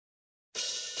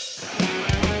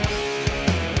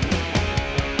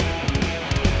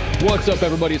What's up,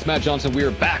 everybody? It's Matt Johnson. We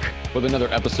are back with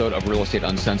another episode of Real Estate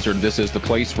Uncensored. This is the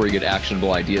place where you get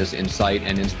actionable ideas, insight,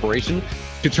 and inspiration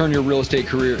to turn your real estate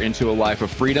career into a life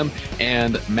of freedom.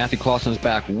 And Matthew Clawson is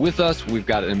back with us. We've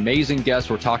got an amazing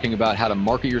guest. We're talking about how to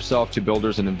market yourself to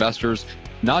builders and investors,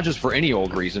 not just for any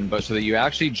old reason, but so that you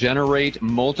actually generate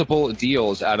multiple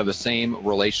deals out of the same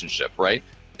relationship, right?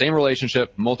 Same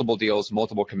relationship, multiple deals,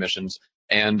 multiple commissions,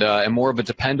 and more of a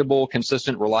dependable,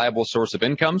 consistent, reliable source of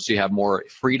income. So you have more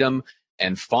freedom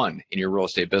and fun in your real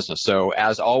estate business. So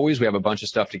as always, we have a bunch of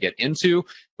stuff to get into.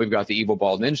 We've got the Evil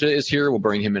Bald Ninja is here. We'll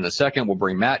bring him in a second. We'll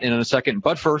bring Matt in a second.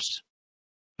 But first,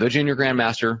 the Junior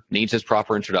Grandmaster needs his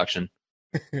proper introduction.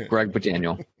 Greg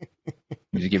Badaniel.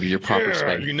 Need to give you your proper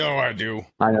space. You know I do.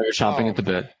 I know you're chomping at the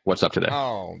bit. What's up today?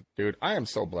 Oh, dude, I am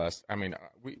so blessed. I mean,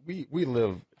 we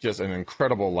live just an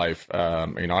incredible life. I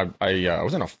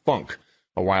was in a funk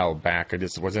a while back. I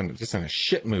just was in a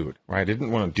shit mood, right? I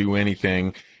didn't want to do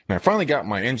anything. And I finally got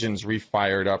my engines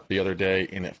refired up the other day,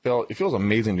 and it feels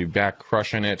amazing to be back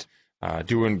crushing it,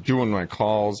 doing my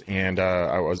calls. And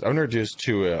I was introduced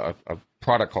to a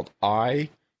product called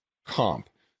iComp.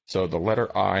 So the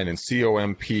letter I and then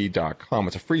comp.com.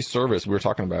 It's a free service. We were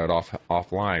talking about it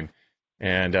offline.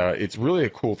 And it's really a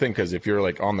cool thing because if you're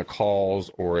like on the calls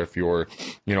or if you're,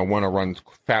 want to run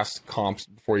fast comps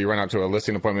before you run out to a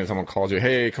listing appointment, someone calls you,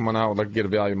 hey, come on out, I'd like to get a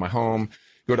value of my home.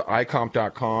 Go to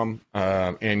icomp.com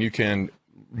and you can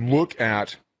look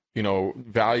at,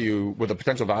 value, what the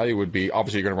potential value would be.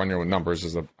 Obviously, you're going to run your own numbers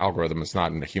as an algorithm. It's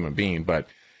not in a human being, but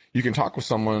you can talk with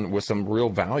someone with some real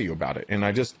value about it. And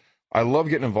I love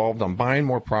getting involved. I'm buying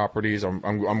more properties.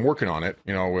 I'm working on it,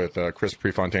 with Chris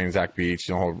Prefontaine, Zach Beach,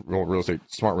 smart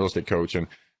real estate coach. And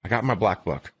I got my black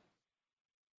book.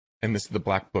 And this is the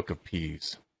black book of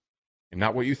peas. And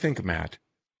not what you think, Matt.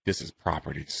 This is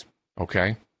properties.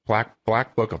 Okay?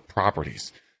 Black book of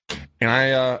properties. And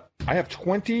I have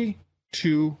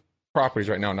 22 properties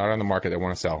right now not on the market that I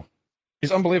want to sell.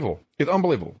 It's unbelievable.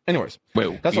 Anyways.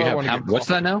 Wait, that's what I want to get. What's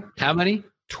that now? How many?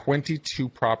 22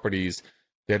 properties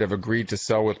that have agreed to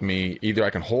sell with me. Either I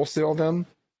can wholesale them,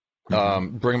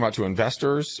 bring them out to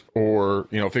investors, or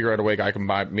figure out a way I can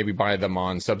buy them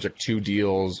on subject to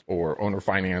deals or owner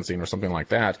financing or something like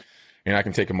that, and I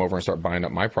can take them over and start buying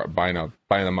them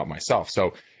up myself.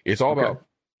 So it's all about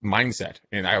mindset,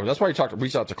 and that's why I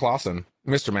reached out to Clawson,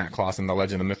 Mr. Matt Clawson, the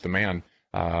legend, the myth, the man,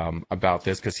 about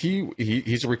this because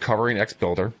he's a recovering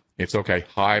ex-builder. It's okay.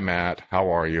 Hi, Matt.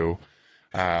 How are you?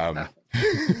 Agreed.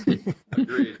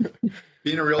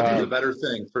 Being a realtor is a better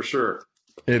thing, for sure.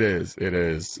 It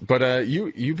is. But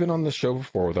you've been on the show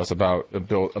before with us about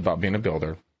being a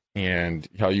builder and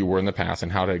how you were in the past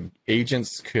and how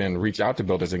agents can reach out to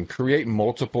builders and create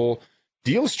multiple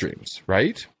deal streams,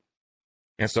 right?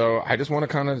 And so I just want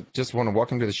to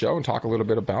welcome to the show and talk a little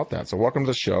bit about that. So welcome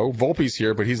to the show. Volpe's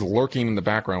here, but he's lurking in the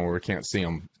background where we can't see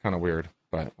him. It's kind of weird,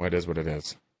 but it is what it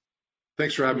is.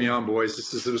 Thanks for having me on, boys.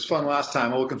 It was fun last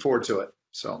time. I'm looking forward to it.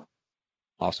 So.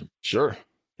 Awesome. Sure.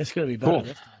 It's going to be better.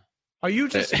 Cool. Are you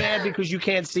just mad because you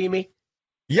can't see me?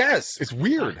 Yes. It's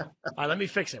weird. All right, let me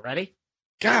fix it. Ready?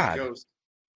 God.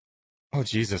 Oh,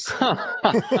 Jesus.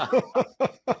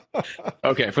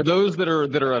 Okay. For those that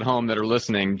are at home that are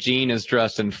listening, Gene is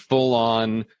dressed in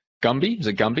full-on Gumby. Is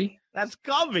it Gumby? That's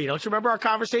Gumby. Don't you remember our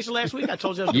conversation last week? I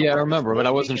told you. Yeah, I remember, but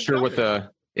I wasn't sure what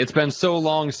It's been so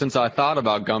long since I thought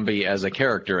about Gumby as a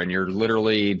character, and you're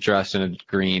literally dressed in a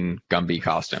green Gumby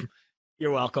costume.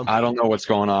 You're welcome. I don't know what's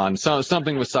going on.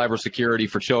 Something with cybersecurity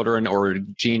for children, or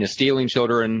Gene is stealing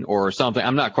children, or something.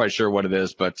 I'm not quite sure what it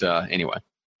is, but anyway.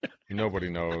 Nobody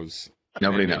knows.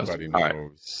 Nobody knows. All right.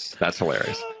 That's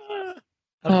hilarious.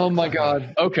 Oh my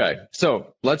God. Okay.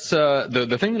 So let's.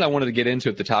 The thing that I wanted to get into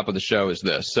at the top of the show is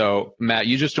this. So Matt,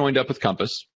 you just joined up with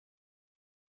Compass.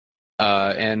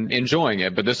 And enjoying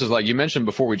it, but this is like you mentioned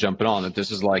before we jump on that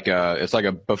this is like it's like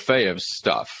a buffet of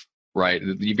stuff, right?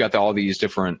 You've got all these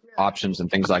different options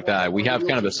and things like that. We have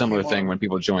kind of a similar thing when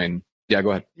people join. Yeah,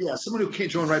 go ahead. Yeah, someone who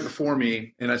joined right before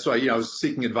me, and I was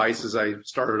seeking advice as I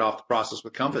started off the process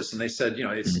with Compass, and they said,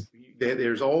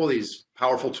 there's all these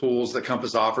powerful tools that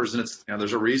Compass offers, and it's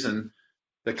there's a reason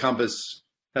that Compass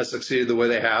has succeeded the way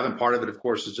they have, and part of it, of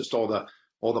course, is just all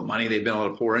the money they've been able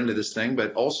to pour into this thing,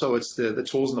 but also it's the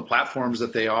tools and the platforms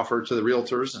that they offer to the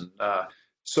realtors. And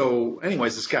so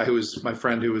anyways, this guy who was my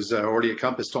friend who was already at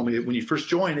Compass told me that when you first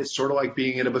join, it's sort of like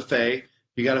being at a buffet.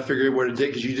 You got to figure out where to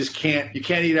dig because you can't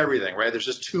eat everything, right? There's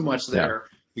just too much there.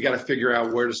 Yeah. You got to figure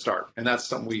out where to start. And that's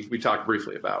something we talked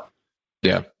briefly about.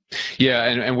 Yeah. Yeah.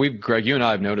 And Greg, you and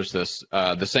I have noticed this,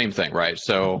 the same thing, right?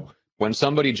 So when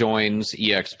somebody joins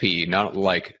EXP, not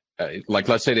like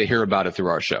let's say they hear about it through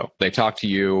our show, they talk to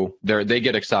you, they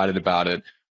get excited about it.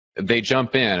 they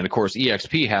jump in, and of course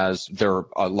EXP has their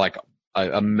like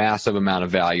a massive amount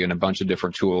of value and a bunch of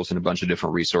different tools and a bunch of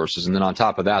different resources. And then on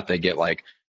top of that, they get like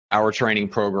our training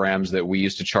programs that we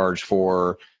used to charge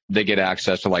for. They get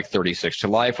access to like 36 to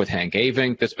Life with Hank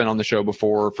Avink that's been on the show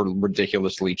before for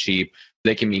ridiculously cheap.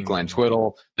 They can meet Glenn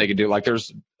Twiddle. They can do like,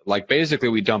 there's like, basically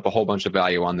we dump a whole bunch of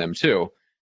value on them too.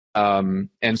 And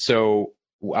so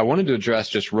I wanted to address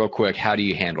just real quick, how do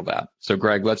you handle that? So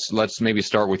Greg, let's maybe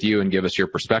start with you and give us your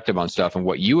perspective on stuff and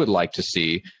what you would like to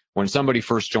see when somebody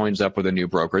first joins up with a new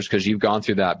brokerage, because you've gone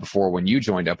through that before. When you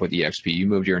joined up with EXP, you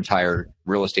moved your entire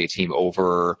real estate team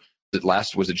over.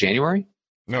 Was it January?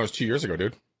 No, it was 2 years ago,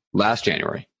 dude. Last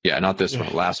January. Yeah, not this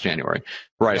one, last January.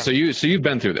 Right. Yeah. So you've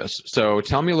been through this. So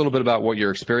tell me a little bit about what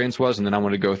your experience was, and then I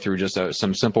want to go through just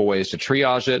some simple ways to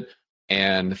triage it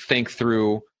and think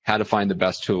through how to find the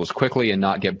best tools quickly and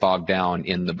not get bogged down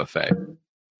in the buffet.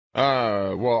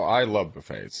 Well, I love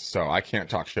buffets, so I can't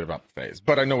talk shit about buffets,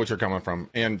 but I know what you're coming from.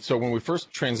 And so when we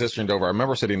first transitioned over, I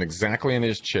remember sitting exactly in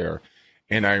his chair,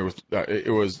 and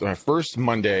it was my first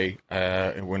Monday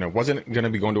when I wasn't going to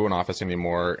be going to an office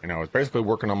anymore, and I was basically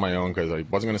working on my own because I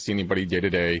wasn't going to see anybody day to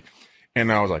day.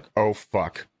 And I was like, oh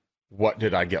fuck, what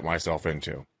did I get myself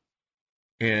into?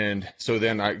 And so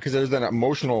then because there's that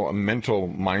emotional, mental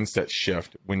mindset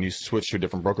shift when you switch to a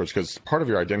different brokerage, because part of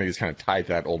your identity is kind of tied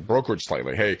to that old brokerage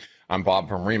slightly. Hey, I'm Bob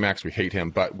from Remax. We hate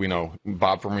him, but we know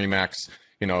Bob from Remax,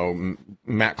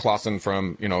 Matt Clawson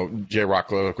from, J.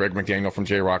 Rockcliffe, Greg McDaniel from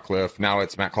J. Rockcliffe. Now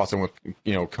it's Matt Clawson with,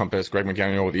 Compass, Greg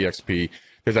McDaniel with EXP.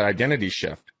 There's that identity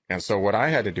shift. And so what I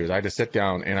had to do is I had to sit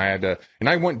down and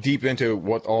I went deep into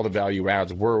what all the value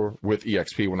adds were with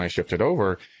EXP when I shifted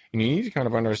over. And you need to kind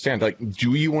of understand, like,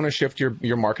 do you want to shift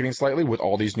your marketing slightly with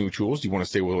all these new tools? Do you want to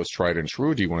stay with what's tried and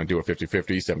true? Do you want to do a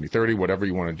 50-50, 70-30, whatever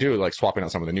you want to do, like swapping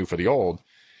out some of the new for the old?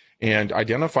 And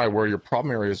identify where your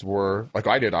problem areas were, like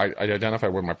I did. I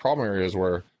identified where my problem areas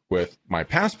were with my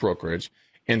past brokerage,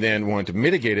 and then wanted to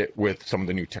mitigate it with some of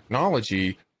the new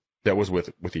technology that was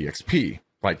with EXP.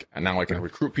 Like, now I can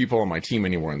recruit people on my team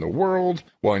anywhere in the world.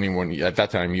 Well, anyone at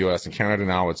that time, U.S. and Canada.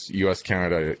 Now it's U.S.,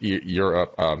 Canada,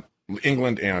 Europe,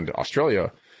 England, and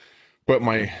Australia. But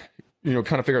kind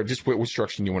of figure out just which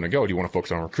direction you want to go. Do you want to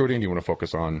focus on recruiting? Do you want to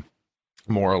focus on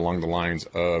more along the lines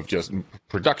of just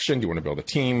production? Do you want to build a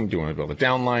team? Do you want to build a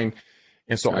downline?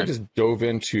 And so I just dove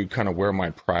into kind of where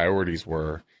my priorities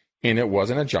were. And it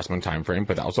was an adjustment time frame,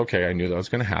 but that was okay. I knew that was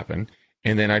going to happen.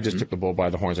 And then I just took the bull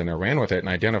by the horns and I ran with it and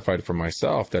identified for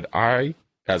myself that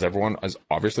as everyone is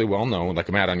obviously well known,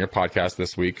 like Matt on your podcast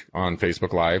this week on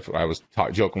Facebook Live, I was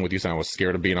joking with you saying I was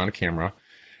scared of being on a camera.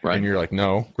 Right. And you're like,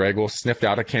 no, Greg will sniff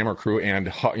out a camera crew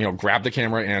and, grab the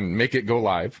camera and make it go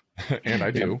live. And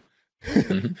I do.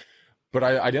 But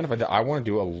I identified that I want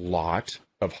to do a lot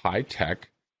of high tech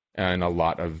and a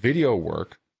lot of video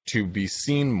work to be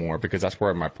seen more, because that's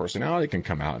where my personality can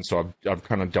come out. And so I've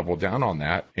kind of doubled down on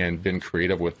that and been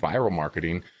creative with viral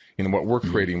marketing. What we're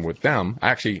creating with them.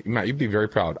 Actually, Matt, you'd be very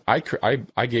proud.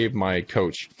 I gave my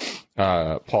coach,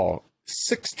 Paul,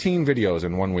 16 videos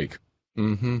in 1 week.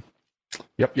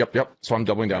 Yep. So I'm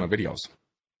doubling down on videos.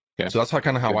 Okay. So that's how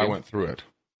I went through it.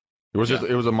 It was it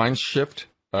was a mind shift,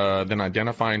 then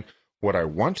identifying what I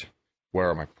want,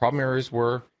 where my problem areas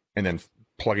were, and then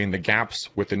plugging the gaps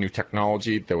with the new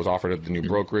technology that was offered at the new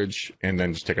brokerage, and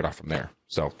then just take it off from there.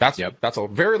 So that's a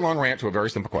very long rant to a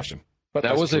very simple question. But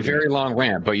that was a very long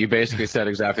rant, but you basically said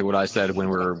exactly what I said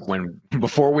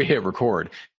before we hit record,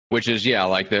 which is,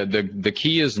 like the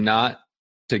key is not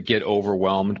to get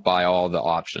overwhelmed by all the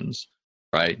options,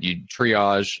 right? You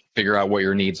triage, figure out what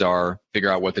your needs are, figure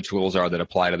out what the tools are that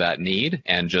apply to that need,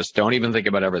 and just don't even think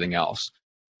about everything else.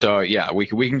 So we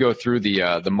can go through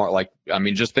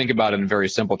just think about it in very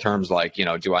simple terms, like,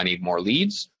 do I need more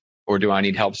leads or do I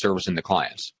need help servicing the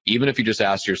clients? Even if you just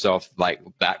ask yourself like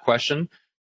that question,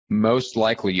 most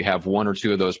likely you have one or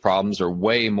two of those problems are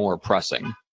way more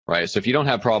pressing, right? So if you don't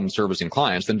have problems servicing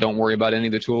clients, then don't worry about any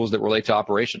of the tools that relate to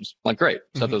operations. Like, great,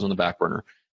 set those on the back burner,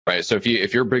 right? So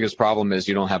if your biggest problem is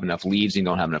you don't have enough leads, you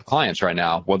don't have enough clients right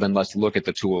now, well, then let's look at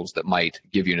the tools that might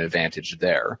give you an advantage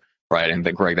there, right? And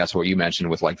then, Greg, that's what you mentioned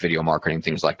with like video marketing,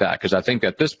 things like that. Because I think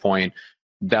at this point,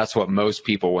 that's what most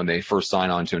people, when they first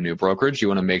sign on to a new brokerage, you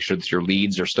want to make sure that your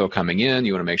leads are still coming in.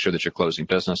 You want to make sure that you're closing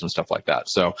business and stuff like that.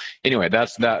 So anyway,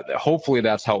 that's that. Hopefully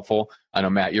that's helpful. I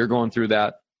know, Matt, you're going through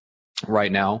that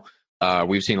right now.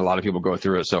 We've seen a lot of people go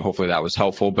through it. So hopefully that was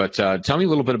helpful. But tell me a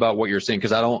little bit about what you're seeing,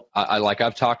 because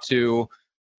I've talked to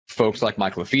folks like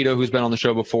Mike LaFido, who's been on the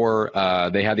show before.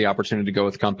 They had the opportunity to go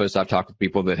with Compass. I've talked with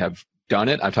people that have done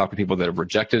it. I've talked to people that have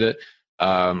rejected it.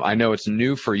 I know it's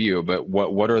new for you, but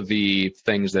what are the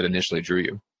things that initially drew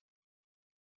you?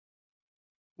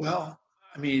 Well,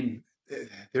 I mean,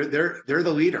 they're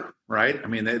the leader, right? I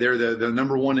mean, they're the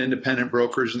number one independent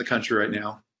brokerage in the country right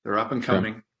now. They're up and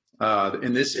coming.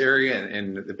 In this area,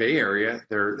 in the Bay Area,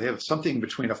 they have something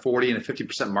between a 40 and a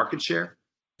 50% market share.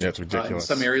 Yeah, it's ridiculous.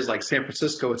 In some areas like San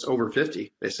Francisco, it's over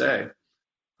 50, they say.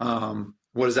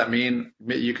 What does that mean?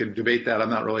 You could debate that. I'm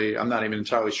not even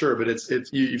entirely sure, but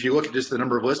if you look at just the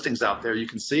number of listings out there, you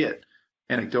can see it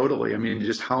anecdotally. I mean,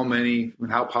 just how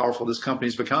powerful this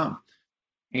company's become.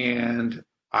 And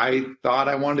I thought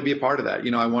I wanted to be a part of that.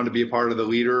 I wanted to be a part of the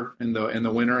leader and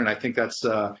the winner. And I think that's,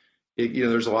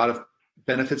 there's a lot of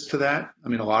benefits to that. I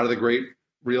mean, a lot of the great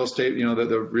real estate,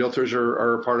 the realtors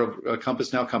are a part of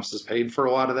Compass now. Compass has paid for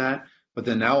a lot of that, but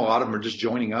then now a lot of them are just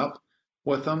joining up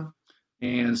with them.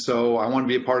 And so I want to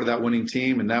be a part of that winning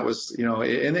team. And that was,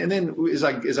 and then as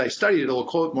I studied it a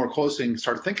little more closely and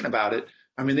started thinking about it,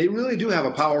 I mean, they really do have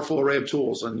a powerful array of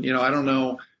tools. And, I don't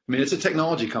know. I mean, it's a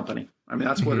technology company. I mean,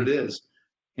 that's what it is.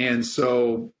 And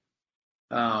so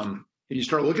you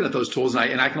start looking at those tools,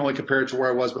 and I can only compare it to where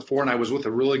I was before. And I was with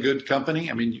a really good company.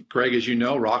 I mean, Greg, as you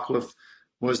know, Rockcliffe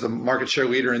was the market share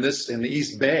leader in the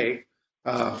East Bay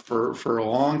for a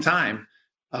long time.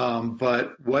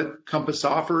 But what Compass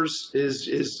offers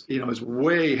is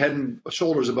way head and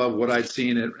shoulders above what I'd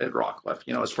seen at Rockcliffe,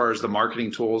 as far as the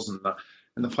marketing tools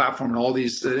and the platform and all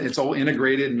these. It's all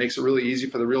integrated and makes it really easy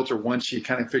for the realtor once you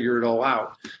kind of figure it all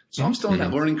out. So I'm still in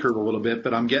that learning curve a little bit,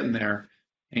 but I'm getting there.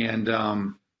 And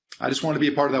I just want to be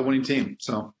a part of that winning team.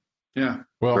 So, yeah.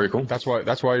 Well, very cool. That's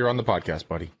why you're on the podcast,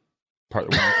 buddy.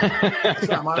 That's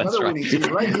another winning team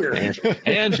right here.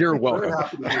 And you're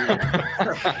welcome.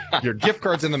 Your gift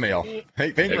card's in the mail.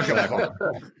 Hey, thank you for coming.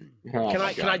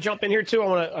 Can I jump in here too?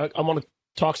 I want to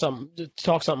talk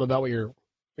something about what you're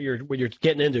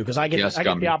getting into, because I get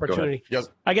the opportunity. Yes.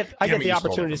 I get the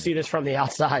opportunity to see this from the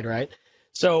outside, right?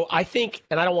 So I think,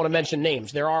 and I don't want to mention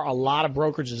names, there are a lot of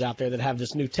brokerages out there that have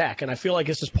this new tech, and I feel like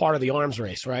this is part of the arms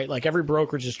race, right? Like every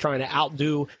brokerage is trying to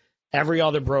outdo every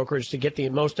other brokerage to get the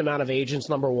most amount of agents,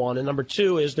 number one. And number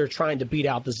two is they're trying to beat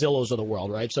out the Zillows of the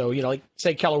world, right? So, like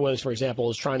say Keller Williams, for example,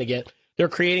 is trying to they're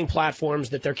creating platforms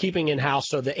that they're keeping in-house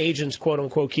so the agents, quote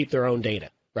unquote, keep their own data,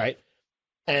 right?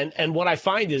 And what I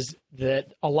find is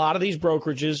that a lot of these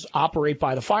brokerages operate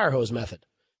by the fire hose method.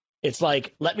 It's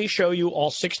like, let me show you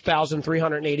all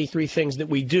 6,383 things that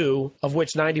we do, of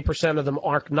which 90% of them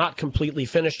are not completely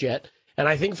finished yet. And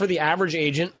I think for the average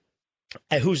agent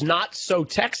who's not so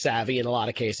tech savvy in a lot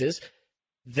of cases,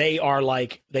 they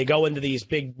go into these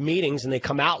big meetings and they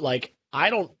come out like,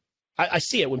 I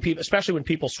see it when people, especially when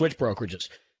people switch brokerages.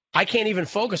 I can't even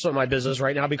focus on my business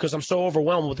right now because I'm so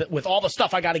overwhelmed with all the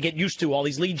stuff I got to get used to, all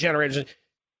these lead generators.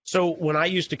 So when I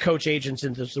used to coach agents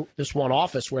in this one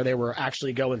office where they were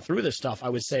actually going through this stuff, I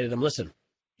would say to them, listen,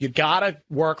 you got to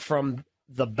work from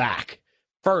the back.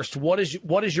 First, what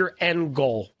is your end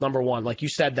goal, number one? Like you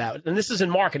said that. And this is in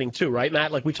marketing too, right,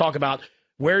 Matt? Like we talk about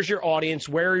where's your audience,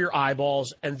 where are your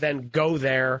eyeballs, and then go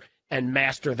there and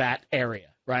master that area,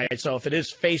 right? So if it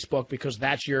is Facebook because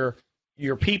that's your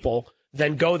people,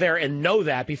 then go there and know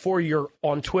that before you're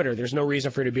on Twitter. There's no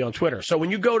reason for you to be on Twitter. So when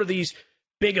you go to these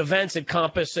big events at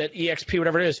Compass, at EXP,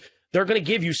 whatever it is, they're going to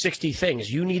give you 60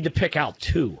 things. You need to pick out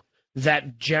 2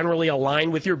 that generally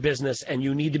align with your business, and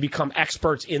you need to become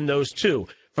experts in those 2.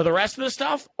 For the rest of the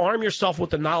stuff, arm yourself with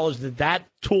the knowledge that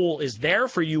tool is there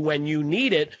for you when you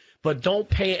need it, but don't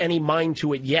pay any mind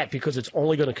to it yet because it's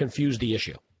only going to confuse the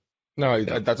issue. No,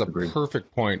 that's a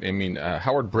perfect point. I mean,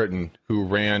 Howard Britton, who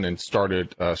ran and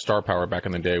started Star Power back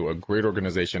in the day, a great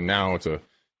organization. Now I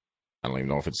don't even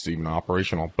know if it's even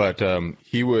operational, but it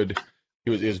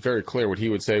was very clear. What he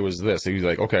would say was this. He was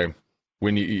like, okay,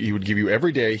 when he would give you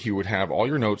every day, he would have all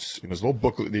your notes in this little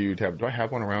booklet that you'd have. Do I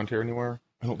have one around here anywhere?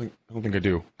 I don't think I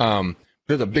do.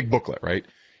 There's a big booklet, right?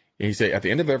 And he say at the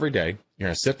end of every day, you're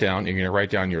going to sit down and you're going to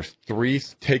write down your 3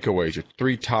 takeaways, your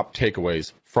 3 top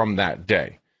takeaways from that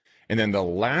day. And then the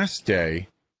last day,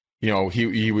 he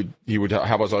would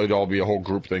have us all be a whole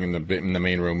group thing in the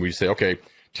main room. We'd say, okay,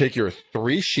 take your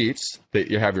 3 sheets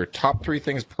that you have your top 3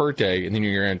 things per day, and then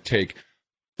you're going to take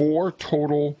 4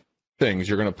 total things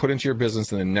you're going to put into your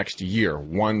business in the next year,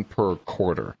 1 per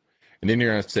quarter. And then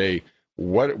you're going to say,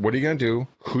 what are you going to do?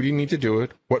 Who do you need to do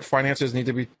it? What finances need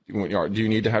to be? Do you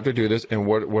need to have to do this? And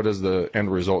what is the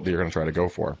end result that you're going to try to go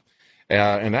for?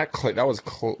 And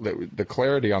the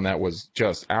clarity on that was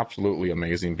just absolutely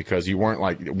amazing because you weren't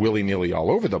like willy-nilly all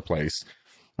over the place.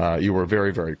 You were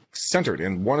very, very centered.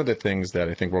 And one of the things that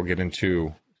I think we'll get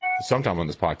into sometime on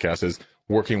this podcast is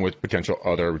working with potential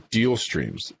other deal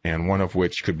streams. And one of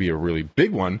which could be a really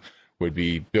big one would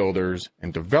be builders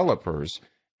and developers.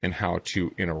 and how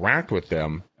to interact with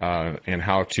them, and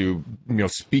how to,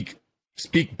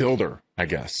 speak builder, I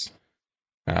guess.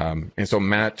 And so,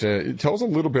 Matt, tell us a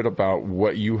little bit about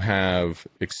what you have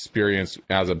experienced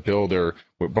as a builder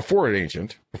before you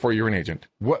were an agent.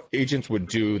 What agents would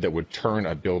do that would turn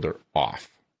a builder off?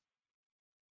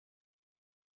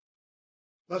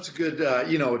 That's a good,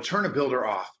 turn a builder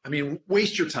off. I mean,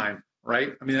 waste your time,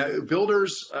 right? I mean,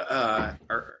 builders are,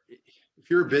 if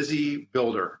you're a busy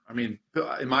builder, I mean,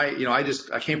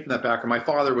 I came from that background. My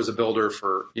father was a builder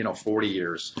for, 40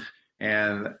 years.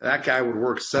 And that guy would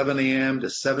work 7 a.m. to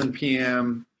 7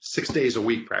 p.m., 6 days a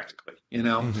week practically,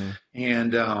 Mm-hmm.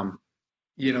 And,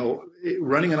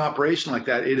 running an operation like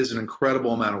that, it is an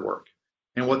incredible amount of work.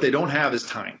 And what they don't have is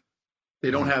time. They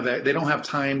don't have that. They don't have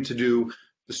time to do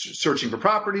the searching for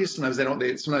properties. Sometimes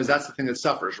sometimes that's the thing that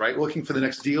suffers, right? Looking for the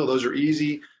next deal. Those are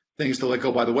easy things to let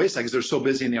go by the wayside because they're so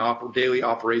busy in the daily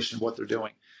operation of what they're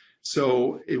doing.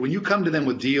 So when you come to them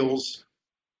with deals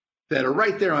that are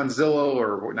right there on Zillow,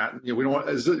 or not, we don't want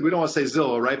to say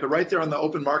Zillow, right? But right there on the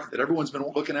open market that everyone's been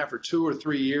looking at for 2 or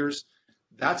 3 years,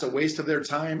 that's a waste of their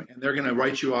time, and they're going to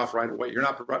write you off right away. You're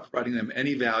not providing them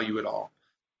any value at all.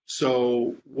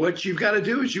 So what you've got to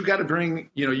do is you've got to bring,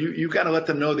 you've got to let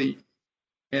them know that,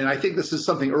 and I think this is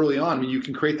something early on. I mean, you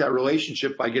can create that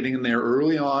relationship by getting in there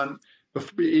early on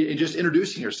and just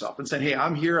introducing yourself and saying, hey,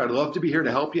 I'm here. I'd love to be here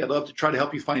to help you. I'd love to try to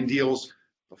help you find deals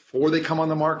before they come on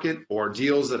the market, or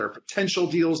deals that are potential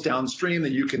deals downstream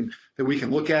that we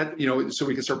can look at, so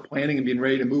we can start planning and being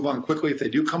ready to move on quickly if they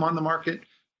do come on the market.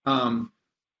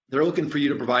 They're looking for you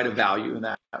to provide a value in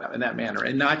that manner,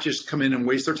 and not just come in and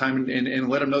waste their time and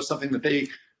let them know something that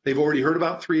they've already heard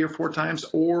about 3 or 4 times,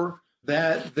 or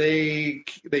that they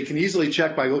can easily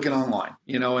check by looking online,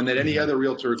 and that any other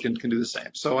realtor can do the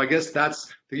same. So I guess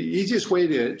that's the easiest way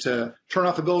to turn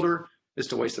off a builder, is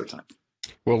to waste their time.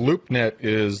 Well, LoopNet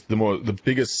is the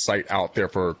biggest site out there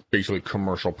for basically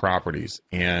commercial properties.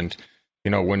 And,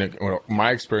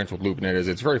 my experience with LoopNet is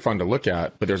it's very fun to look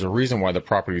at, but there's a reason why the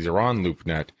properties are on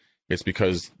LoopNet. It's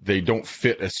because they don't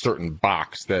fit a certain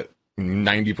box that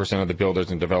 90% of the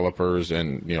builders and developers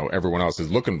and, everyone else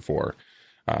is looking for.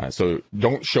 So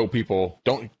don't show people,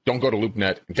 don't go to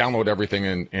LoopNet, download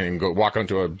everything and go walk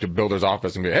into a builder's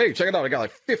office and be, hey, check it out. I got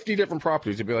like 50 different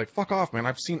properties. You'd be like, fuck off, man.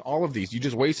 I've seen all of these. You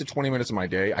just wasted 20 minutes of my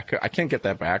day. I can't get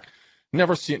that back.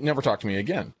 Never talk to me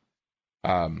again.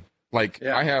 I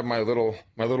have my little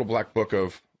black book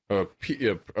of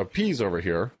P's over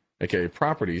here, aka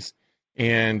properties.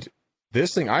 And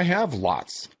this thing, I have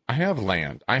lots, I have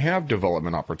land, I have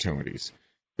development opportunities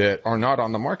that are not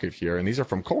on the market here. And these are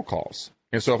from cold calls.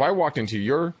 And so if I walked into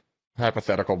your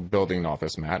hypothetical building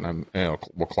office, Matt, and I'm,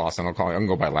 Clawson, I can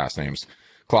go by last names,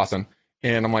 Clawson,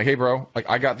 and I'm like, hey, bro,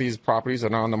 I got these properties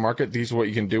that are on the market. These are what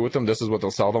you can do with them. This is what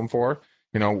they'll sell them for.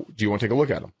 Do you want to take a look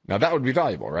at them? Now that would be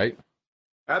valuable, right?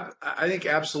 I think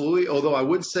absolutely. Although I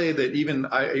would say that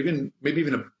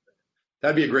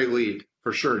that'd be a great lead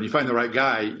for sure. And you find the right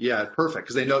guy, yeah, perfect,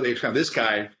 because they know this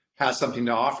guy has something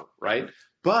to offer, right?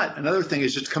 But another thing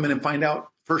is just come in and find out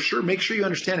for sure. Make sure you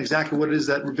understand exactly what it is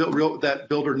that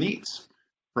builder needs,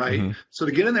 right? Mm-hmm. So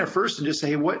to get in there first and just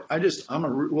say, hey, I'm a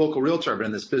local realtor. I've been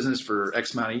in this business for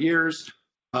X amount of years.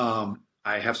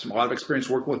 I have a lot of experience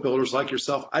working with builders like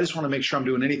yourself. I just want to make sure I'm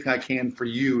doing anything I can for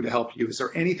you to help you. Is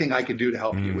there anything I could do to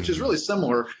help you? Which is really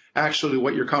similar, actually, to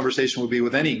what your conversation would be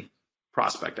with any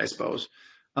prospect, I suppose.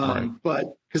 Right.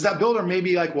 But because that builder may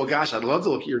be like, well, gosh, I'd love to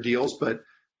look at your deals, but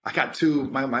I got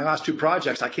my last 2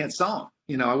 projects, I can't sell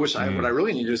them. I wish what I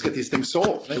really need to do is get these things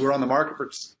sold. They were on the market for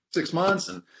 6 months,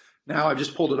 and now I've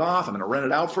just pulled it off. I'm going to rent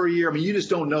it out for a year. I mean, you just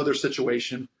don't know their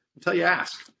situation until you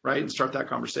ask, right, and start that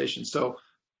conversation. So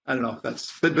I don't know. But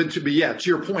to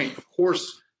your point, of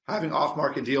course, having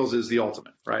off-market deals is the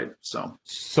ultimate, right? So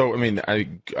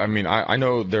I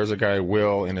know there's a guy,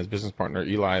 Will, and his business partner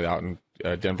Eli out in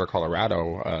Denver,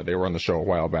 Colorado. They were on the show a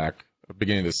while back,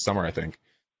 beginning of this summer, I think.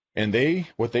 And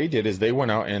what they did is they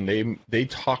went out and they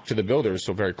talked to the builders,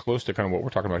 so very close to kind of what we're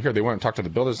talking about here. They went and talked to the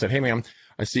builders and said, hey, man,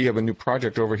 I see you have a new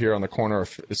project over here on the corner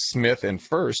of Smith and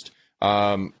First.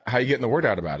 How are you getting the word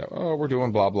out about it? Oh, we're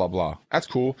doing blah, blah, blah. That's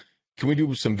cool. Can we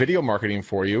do some video marketing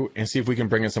for you and see if we can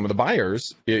bring in some of the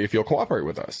buyers if you'll cooperate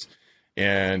with us?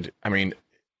 And, I mean,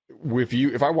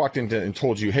 if I walked in and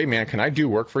told you, hey, man, can I do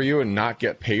work for you and not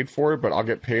get paid for it, but I'll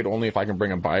get paid only if I can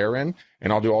bring a buyer in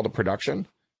and I'll do all the production?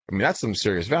 I mean, that's some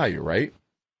serious value, right?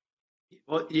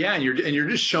 Well, yeah, and you're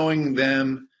just showing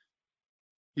them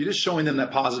that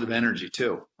positive energy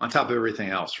too, on top of everything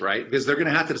else, right? Because they're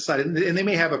going to have to decide, and they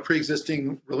may have a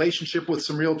pre-existing relationship with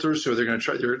some realtors, so they're going to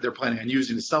try. They're planning on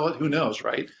using to sell it. Who knows,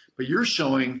 right? But you're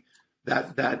showing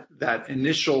that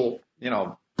initial,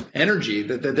 energy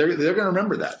that they're going to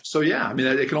remember that. So yeah, I mean,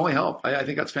 it can only help. I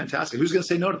think that's fantastic. Who's going to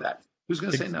say no to that? Who's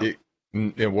going to say no?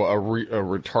 Well, a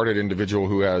retarded individual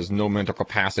who has no mental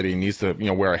capacity needs to,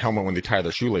 wear a helmet when they tie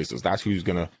their shoelaces. That's who's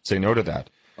going to say no to that.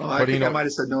 Oh, I think I might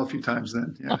have said no a few times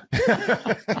then. Yeah.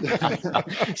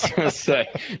 So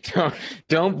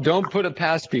don't put it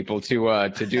past people to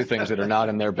do things that are not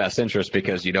in their best interest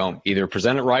because you don't either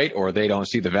present it right or they don't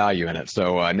see the value in it.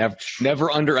 So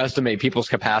never underestimate people's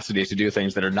capacity to do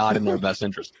things that are not in their best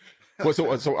interest. Well,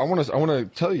 so I want to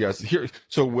tell you guys here.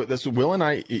 So this Will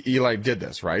and Eli did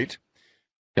this, right?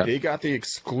 Yeah. They got the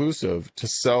exclusive to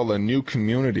sell a new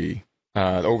community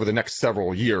over the next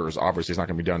several years. Obviously, it's not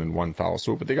going to be done in one foul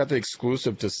swoop, but they got the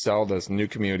exclusive to sell this new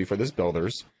community for this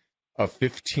builders of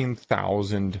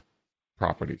 15,000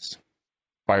 properties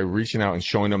by reaching out and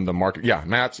showing them the market. Yeah,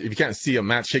 Matt, if you can't see him,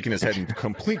 Matt's shaking his head in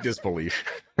complete disbelief.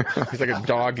 He's like a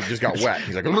dog that just got wet.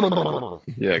 He's like,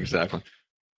 yeah, exactly.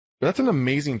 That's an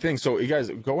amazing thing. So you guys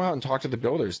go out and talk to the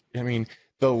builders. I mean,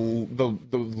 the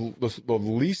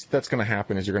least that's going to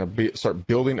happen is you're going to start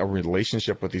building a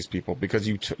relationship with these people because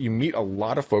you meet a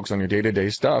lot of folks on your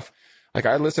day-to-day stuff. Like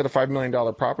I listed a $5 million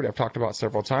property I've talked about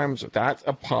several times. That's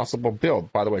a possible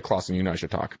build. By the way, Clawson, you and I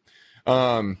should talk.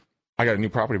 I got a new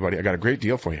property, buddy. I got a great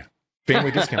deal for you.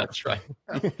 Family discount. That's right.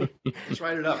 Let's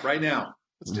write it up right now.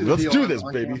 Let's do this,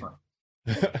 baby.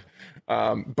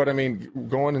 But I mean,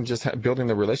 going and just building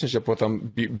the relationship with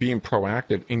them, being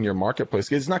proactive in your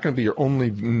marketplace, it's not going to be your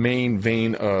only main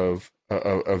vein of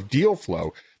deal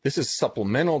flow. This is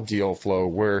supplemental deal flow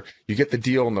where you get the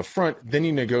deal in the front, then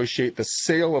you negotiate the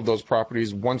sale of those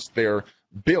properties once they're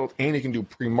built, and you can do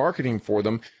pre-marketing for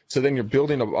them. So then you're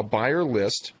building a buyer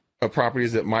list of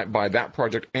properties that might buy that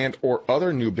project and or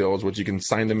other new builds, which you can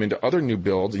sign them into other new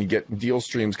builds, and you get deal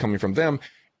streams coming from them.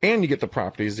 And you get the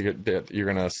properties that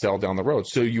you're going to sell down the road.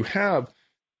 So you have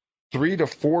 3 to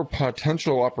 4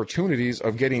 potential opportunities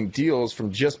of getting deals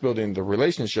from just building the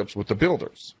relationships with the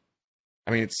builders.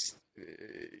 I mean, it's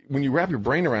when you wrap your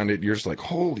brain around it, you're just like,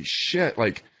 holy shit.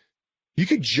 Like, you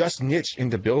could just niche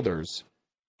into builders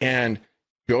and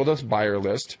build a buyer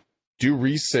list, do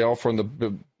resale from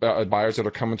the buyers that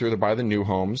are coming through to buy the new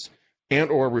homes,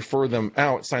 and or refer them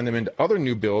out, sign them into other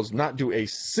new builds, not do a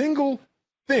single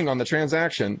thing on the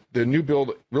transaction. The new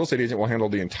build real estate agent will handle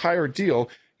the entire deal.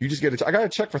 You just get I got a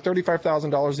check for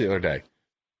 $35,000 the other day.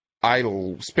 I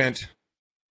spent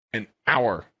an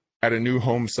hour at a new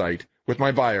home site with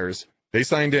my buyers. They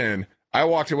signed in. I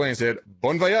walked away and said,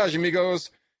 "Bon voyage,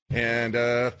 amigos," and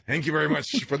thank you very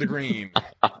much for the green.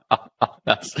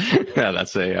 That's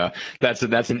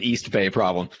an East Bay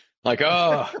problem. Like,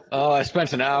 I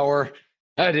spent an hour.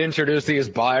 I had to introduce these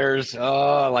buyers.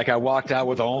 Like I walked out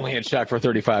with only a check for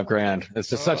 $35,000. It's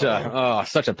just such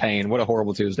a pain. What a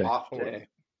horrible Tuesday.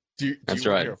 That's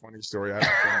right. Hear a funny story. I have a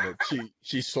friend that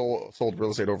she sold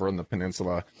real estate over in the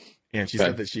peninsula, and she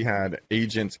said that she had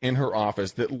agents in her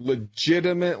office that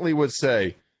legitimately would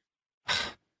say, "I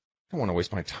don't want to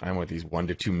waste my time with these $1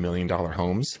 to $2 million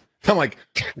homes." I'm like,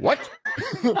 what?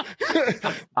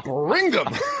 Bring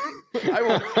them.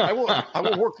 I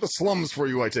will work the slums for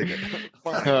you. I take it.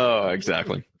 Fine. Oh,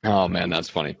 exactly. Oh man, that's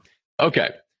funny. Okay.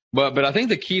 But I think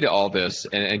the key to all this,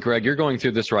 and Greg, you're going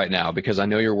through this right now because I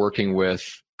know you're working with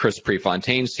Chris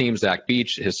Prefontaine's team, Zach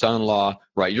Beach, his son-in-law,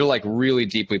 right? You're like really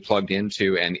deeply plugged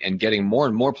into and getting more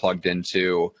and more plugged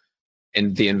into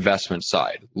in the investment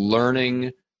side,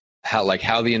 learning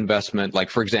how the investment,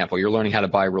 like for example, you're learning how to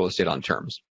buy real estate on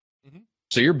terms.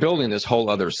 So you're building this whole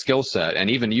other skill set, and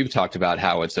even you've talked about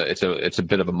how it's a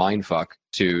bit of a mind fuck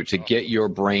to get your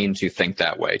brain to think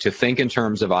that way, to think in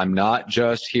terms of I'm not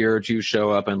just here to show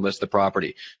up and list the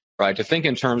property, right? To think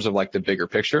in terms of like the bigger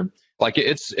picture. Like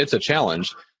it's a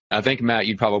challenge. I think Matt,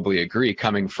 you'd probably agree,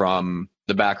 coming from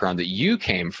the background that you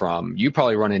came from, you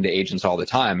probably run into agents all the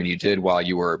time, and you did while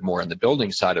you were more in the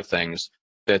building side of things,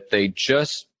 that they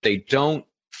don't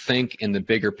think in the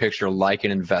bigger picture like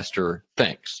an investor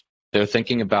thinks. They're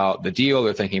thinking about the deal.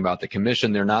 They're thinking about the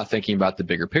commission. They're not thinking about the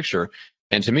bigger picture.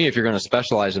 And to me, if you're going to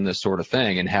specialize in this sort of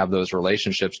thing and have those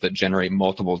relationships that generate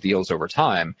multiple deals over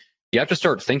time, you have to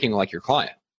start thinking like your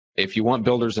client. If you want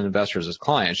builders and investors as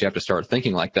clients, you have to start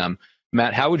thinking like them.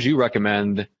 Matt, how would you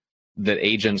recommend that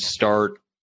agents start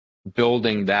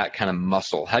building that kind of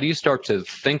muscle? How do you start to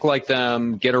think like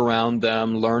them, get around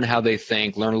them, learn how they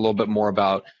think, learn a little bit more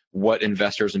about what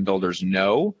investors and builders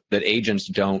know that agents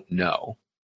don't know?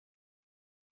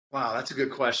 Wow, that's a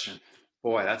good question.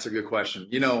 Boy, that's a good question.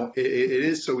 It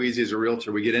is so easy as a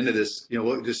realtor. We get into this,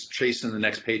 just chasing the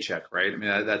next paycheck, right? I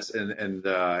mean, that's and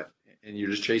you're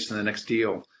just chasing the next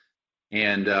deal,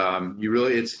 and you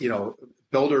really,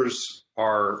 builders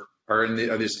are in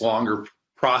this longer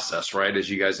process, right? As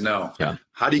you guys know,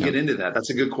 how do you get into that? That's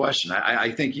a good question.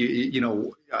 I think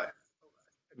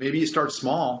maybe you start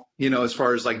small, as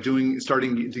far as like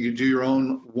starting to do your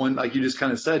own one, like you just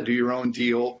kind of said, do your own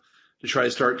deal to try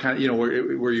to start kind of,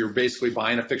 where you're basically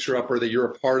buying a fixer upper that you're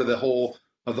a part of the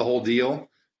whole deal,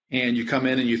 and you come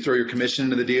in and you throw your commission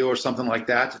into the deal or something like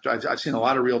that. I've seen a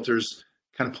lot of realtors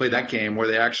kind of play that game where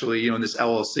they actually, in this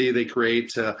LLC they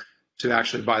create to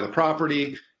actually buy the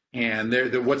property, and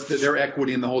their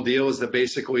equity in the whole deal is that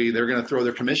basically they're going to throw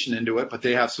their commission into it, but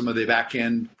they have some of the back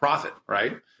end profit,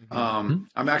 right? I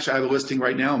have a listing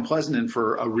right now in Pleasanton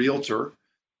for a realtor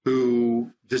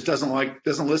who just doesn't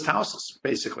list houses,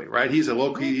 basically, right? He's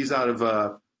he's out of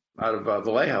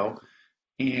Vallejo,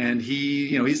 and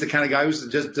he's the kind of guy who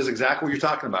just does exactly what you're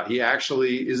talking about. He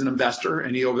actually is an investor,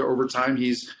 and over time he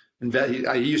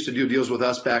used to do deals with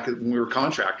us back when we were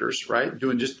contractors, right?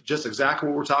 Doing just exactly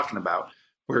what we're talking about,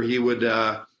 where he would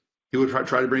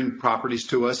try to bring properties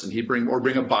to us, and he'd bring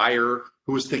a buyer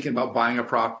who was thinking about buying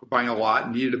a lot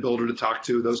and needed a builder to talk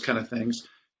to, those kind of things.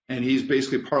 And he's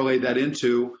basically parlayed that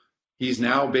into, he's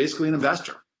now basically an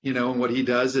investor, and what he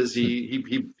does is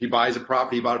he buys a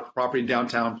property. He bought a property in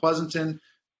downtown Pleasanton,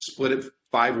 split it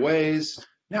 5 ways.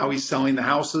 Now he's selling the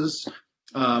houses,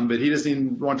 but he doesn't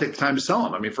even want to take the time to sell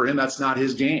them. I mean, for him, that's not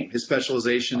his game. His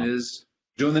specialization is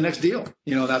doing the next deal.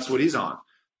 That's what he's on.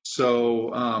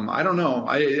 So I don't know.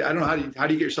 I don't know how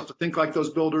do you get yourself to think like those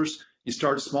builders? You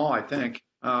start small, I think.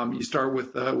 You start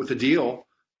with a deal,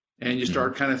 and you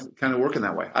start kind of working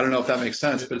that way. I don't know if that makes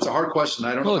sense, but it's a hard question.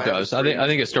 I don't know. Well, it does. I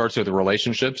think it starts with the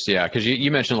relationships. Yeah, because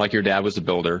you mentioned like your dad was a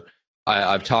builder.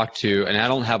 I've talked to, and I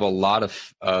don't have a lot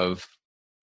of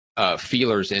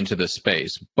feelers into the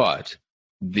space, but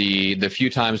the few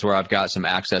times where I've got some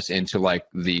access into like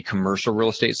the commercial real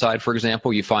estate side, for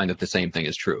example, you find that the same thing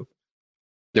is true.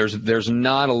 There's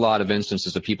not a lot of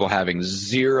instances of people having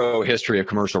zero history of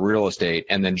commercial real estate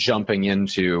and then jumping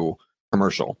into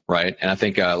commercial, right? And I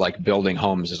think like building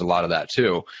homes is a lot of that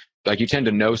too. Like you tend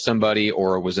to know somebody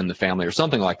or it was in the family or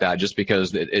something like that, just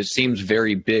because it seems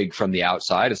very big from the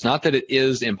outside. It's not that it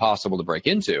is impossible to break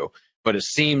into, but it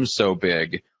seems so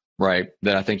big, right?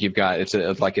 That I think you've got it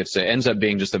ends up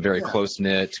being just a very close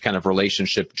knit kind of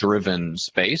relationship driven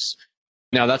space.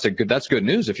 Now that's good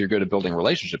news if you're good at building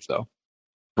relationships, though.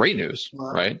 Great news,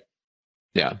 right?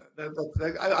 Yeah.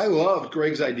 I love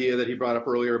Greg's idea that he brought up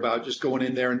earlier about just going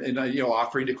in there and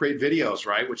offering to create videos,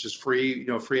 right? Which is free,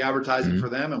 free advertising for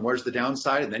them. And where's the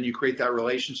downside? And then you create that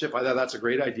relationship. I thought that's a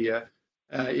great idea.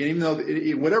 Even though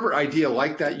whatever idea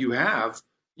like that you have,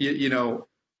 the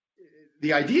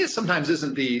idea sometimes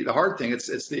isn't the hard thing.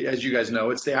 It's the, as you guys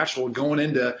know, it's the actual going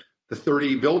into the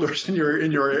 30 builders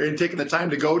and taking the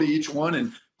time to go to each one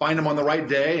and find them on the right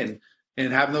day and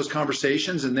having those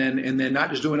conversations, and then not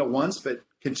just doing it once, but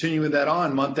continuing that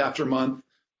on month after month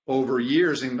over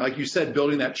years. And like you said,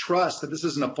 building that trust that this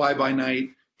isn't a fly-by-night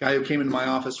guy who came into my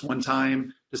office one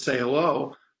time to say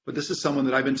hello, but this is someone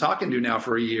that I've been talking to now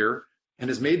for a year and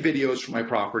has made videos for my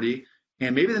property.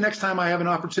 And maybe the next time I have an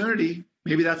opportunity,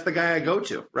 maybe that's the guy I go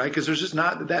to, right? Because there's just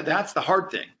not that's the hard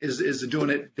thing is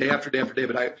doing it day after day after day.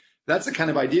 But that's the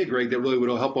kind of idea, Greg, that really would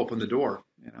help open the door,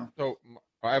 So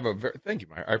I have thank you,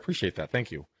 Mike. I appreciate that.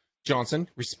 Thank you. Johnson,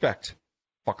 respect,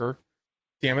 fucker.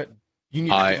 Damn it. You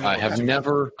need I have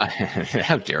never,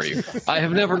 how dare you? I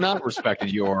have never not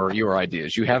respected your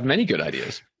ideas. You have many good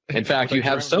ideas. In fact, you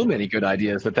have so many good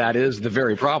ideas that is the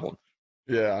very problem.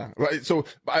 Yeah. Right. So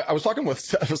I was talking with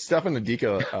Stefan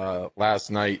Nadika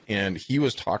last night, and he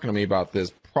was talking to me about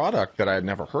this product that I had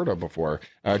never heard of before.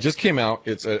 Just came out.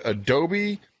 It's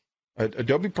Adobe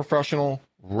Professional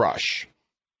Rush.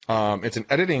 It's an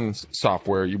editing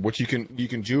software which you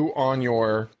can do on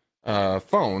your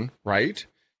phone, right?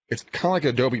 It's kind of like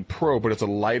Adobe Pro, but it's a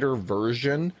lighter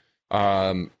version,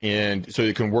 and so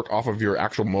you can work off of your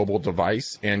actual mobile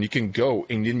device, and you can go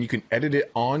and then you can edit it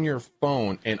on your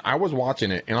phone. And I was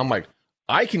watching it, and I'm like,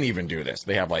 I can even do this.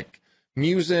 They have like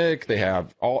music, they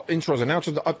have all intros,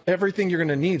 announcers, everything you're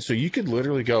gonna need. So you could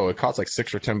literally go. It costs like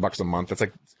 $6 or $10 a month. It's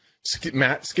like skip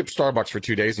Starbucks for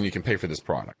 2 days and you can pay for this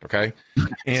product, okay?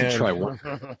 And try one.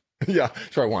 Yeah,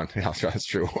 try one. Yeah, that's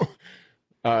true.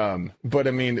 But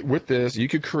I mean, with this, you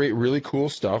could create really cool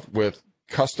stuff with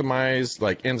customized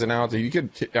like ins and outs.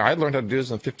 I learned how to do this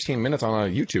in 15 minutes on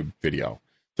a YouTube video.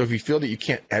 So if you feel that you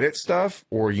can't edit stuff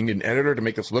or you need an editor to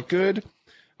make this look good,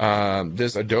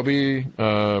 this Adobe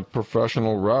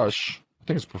Professional Rush. I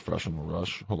think it's Professional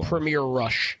Rush. Hold on. Premiere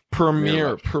Rush.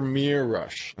 Premiere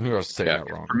Rush. I knew I was saying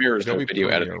that wrong. Premiere is Adobe video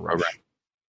editing program.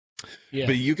 Yeah.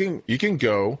 But you can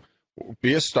go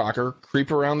be a stalker,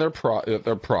 creep around their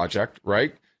project,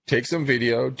 right? Take some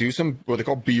video, do some what they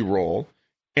call B-roll,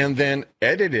 and then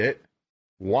edit it,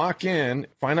 walk in,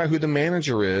 find out who the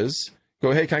manager is,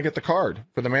 go, hey, can I get the card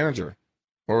for the manager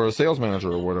or a sales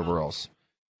manager or whatever else?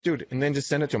 Dude, and then just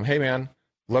send it to them. Hey, man,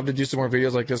 love to do some more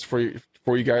videos like this for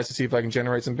you guys to see if I can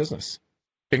generate some business.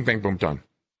 Bing, bang, boom, done.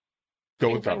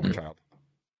 Go with that, child.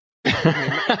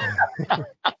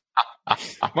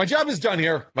 My job is done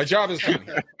here. That's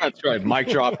right. Mic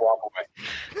drop, walk away.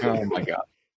 Oh, my God.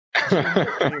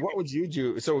 I mean, what would you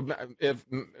do? So if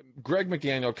Greg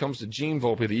McDaniel comes to Gene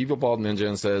Volpe, the evil bald ninja,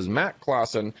 and says, Matt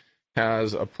Clawson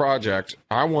has a project,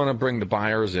 I want to bring the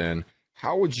buyers in,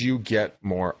 how would you get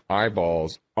more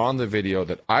eyeballs on the video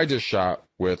that I just shot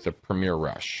with the Premiere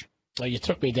Rush? Well, you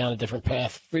took me down a different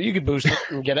path. You could boost it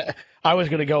and get it. I was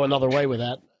going to go another way with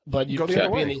that, but you go the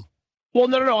other way. Well,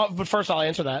 no. But first, I'll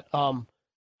answer that.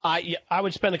 I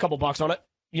would spend a couple bucks on it,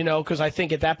 because I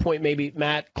think at that point maybe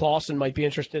Matt Clawson might be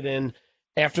interested in,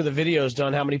 after the video is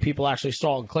done, how many people actually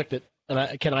saw and clicked it,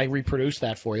 and can I reproduce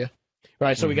that for you?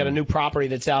 Right. So we got a new property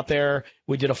that's out there.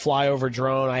 We did a flyover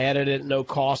drone. I edited it, no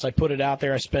cost. I put it out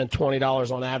there. I spent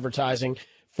 $20 on advertising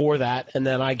for that, and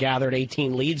then I gathered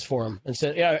 18 leads for them and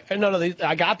said, yeah, no,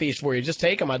 I got these for you. Just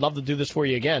take them. I'd love to do this for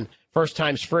you again. First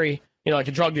time's free, like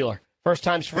a drug dealer. First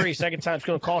time's free. Second time's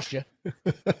going to cost you.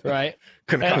 Right?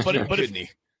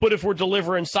 But if we're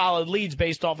delivering solid leads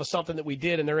based off of something that we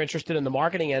did and they're interested in the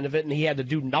marketing end of it and he had to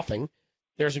do nothing,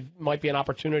 might be an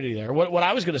opportunity there. What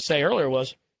I was going to say earlier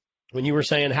was, when you were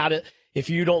saying if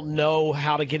you don't know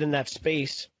how to get in that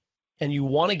space and you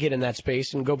want to get in that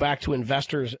space and go back to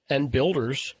investors and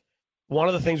builders, one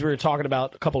of the things we were talking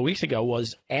about a couple of weeks ago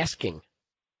was asking.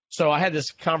 So I had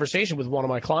this conversation with one of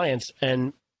my clients,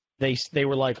 and they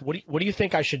were like, what do you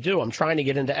think I should do? I'm trying to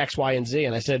get into X, Y, and Z.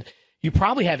 And I said, you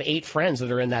probably have 8 friends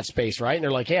that are in that space, right? And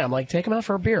they're like, yeah. I'm like, take them out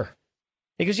for a beer.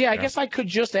 He goes, yeah, I guess I could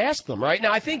just ask them, right?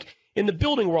 Now, I think in the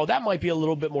building world, that might be a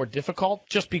little bit more difficult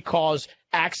just because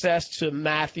access to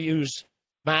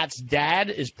Matt's dad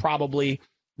is probably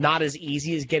not as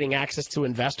easy as getting access to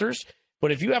investors.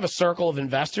 But if you have a circle of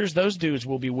investors, those dudes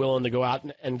will be willing to go out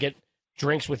and get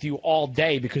drinks with you all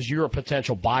day because you're a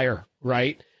potential buyer,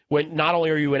 right? When not only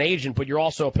are you an agent, but you're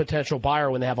also a potential buyer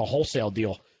when they have a wholesale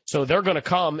deal. So they're going to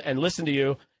come and listen to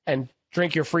you and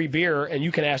drink your free beer, and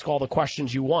you can ask all the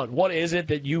questions you want. What is it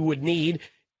that you would need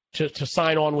to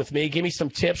sign on with me? Give me some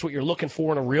tips, what you're looking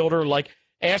for in a realtor. Like,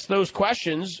 ask those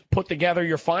questions, put together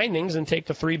your findings, and take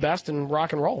the 3 best and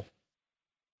rock and roll.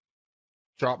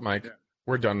 Drop mic.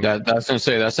 We're done. That's going to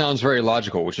say, that sounds very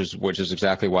logical, which is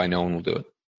exactly why no one will do it.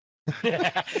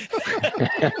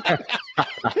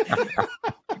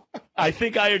 I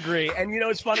think I agree. And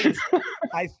it's funny.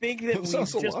 I think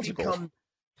that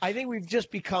we've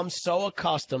just become so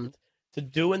accustomed to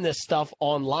doing this stuff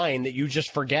online that you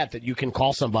just forget that you can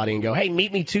call somebody and go, hey,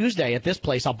 meet me Tuesday at this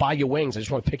place. I'll buy you wings. I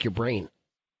just want to pick your brain.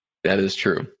 That is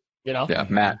true. Yeah,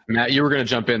 Matt, you were going to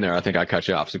jump in there. I think I cut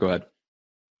you off, so go ahead.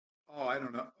 Oh, I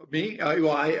don't know. Me?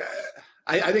 I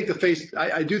think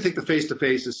I do think the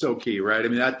face-to-face is so key, right? I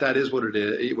mean, that is what it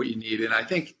is, what you need. And I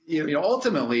think,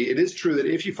 ultimately it is true that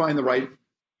if you find the right,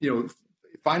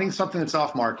 finding something that's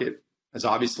off market is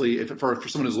obviously, for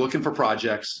someone who's looking for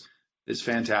projects, is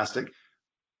fantastic.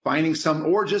 Finding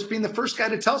or just being the first guy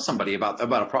to tell somebody about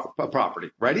a property,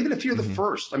 right? Even if you're the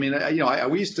first. I mean,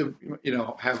 we used to,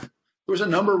 there was a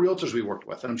number of realtors we worked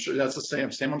with, and I'm sure that's the same.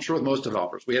 I'm sure with most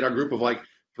developers. We had our group of like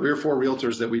 3 or 4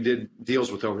 realtors that we did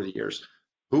deals with over the years.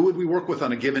 Who would we work with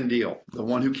on a given deal? The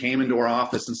one who came into our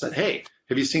office and said, hey,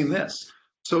 have you seen this?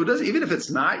 So it does, even if it's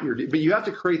not your, but you have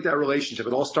to create that relationship.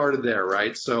 It all started there,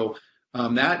 right? So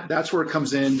that's where it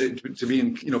comes in to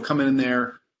being, coming in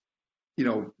there,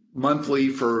 monthly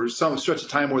for some stretch of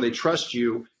time where they trust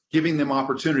you, giving them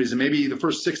opportunities. And maybe the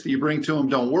first 6 that you bring to them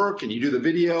don't work, and you do the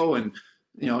video and,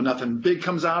 nothing big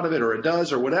comes out of it, or it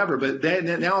does, or whatever. But then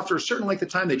now after a certain length of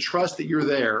time, they trust that you're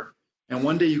there. And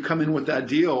one day you come in with that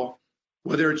deal,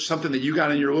 whether it's something that you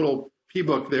got in your little P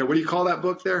book there. What do you call that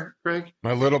book there, Craig?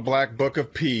 My little black book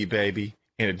of P, baby.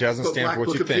 And it doesn't stand for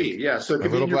what you think. Yeah, so it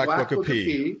could be your black book of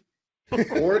P.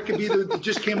 Or it could be it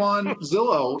just came on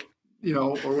Zillow,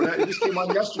 or whatever. It just came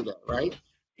on yesterday, right?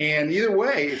 And either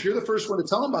way, if you're the first one to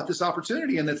tell them about this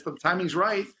opportunity and the timing's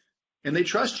right, and they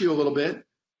trust you a little bit,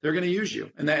 they're going to use you.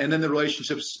 And then the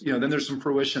relationships, then there's some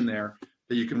fruition there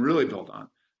that you can really build on.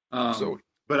 So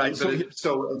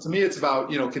to me, it's about,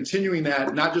 continuing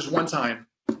that, not just one time,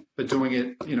 but doing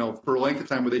it, for a length of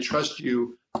time where they trust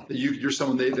you, that you're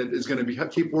someone that is going to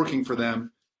keep working for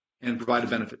them and provide a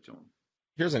benefit to them.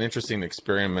 Here's an interesting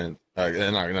experience that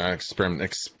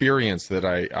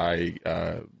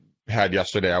I had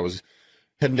yesterday. I was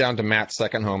heading down to Matt's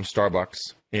second home,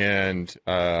 Starbucks, and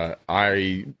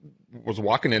I was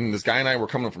walking in, and this guy and I were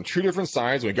coming from two different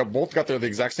sides. We both got there at the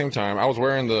exact same time. I was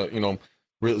wearing the,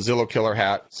 Zillow killer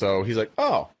hat. So he's like,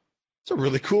 oh, it's a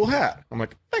really cool hat. I'm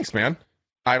like, thanks, man.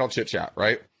 Idle chit chat,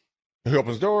 right? He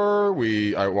opens the door.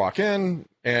 I walk in,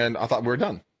 and I thought we were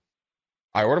done.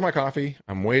 I order my coffee.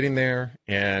 I'm waiting there,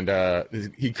 and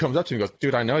he comes up to me and goes,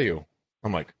 dude, I know you.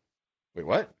 I'm like, wait,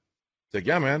 what? He's like,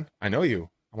 yeah, man, I know you.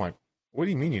 I'm like, what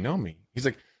do you mean you know me? He's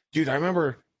like, dude, I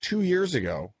remember 2 years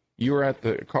ago, you were at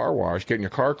the car wash getting your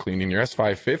car cleaned in your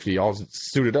S550, all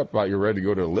suited up, about you're ready to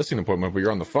go to a listing appointment, but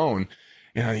you're on the phone.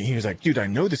 And he was like, dude, I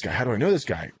know this guy. How do I know this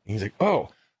guy? And he's like, oh,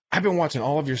 I've been watching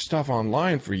all of your stuff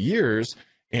online for years,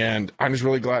 and I'm just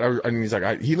really glad. And he's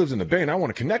like, he lives in the Bay, and I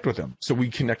want to connect with him. So we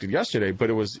connected yesterday, but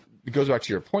it goes back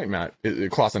to your point, Matt,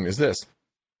 Clawson, is this.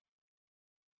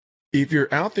 If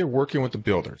you're out there working with the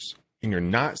builders and you're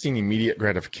not seeing immediate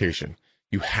gratification,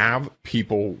 you have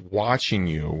people watching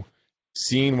you,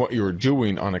 seeing what you're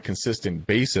doing on a consistent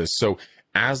basis. So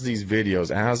as these videos,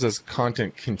 as this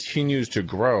content continues to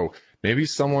grow, maybe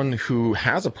someone who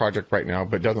has a project right now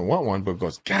but doesn't want one, but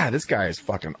goes, God, this guy is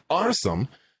fucking awesome.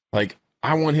 Like,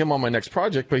 I want him on my next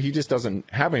project, but he just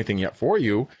doesn't have anything yet for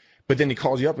you. But then he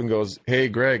calls you up and goes, hey,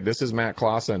 Greg, this is Matt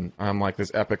Clawson. I'm like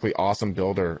this epically awesome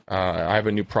builder. I have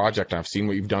a new project. I've seen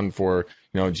what you've done for,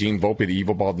 Gene Volpe, the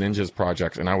Evil Bald Ninjas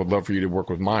project, and I would love for you to work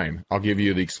with mine. I'll give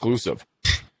you the exclusive.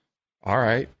 All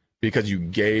right, because you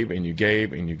gave and you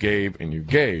gave and you gave and you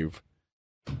gave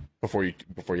before you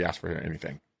asked for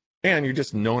anything. And you're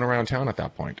just known around town at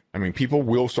that point. I mean, people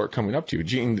will start coming up to you.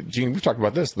 Gene, we've talked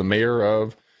about this, the mayor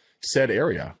of said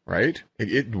area, right?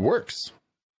 It works.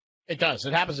 It does.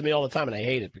 It happens to me all the time, and I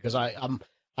hate it because I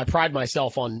pride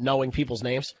myself on knowing people's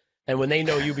names. And when they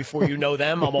know you before you know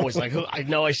them, I'm always like, I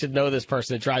know I should know this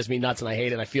person. It drives me nuts, and I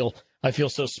hate it. I feel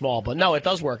so small. But no, it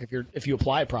does work if you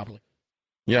apply it properly.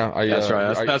 Yeah, that's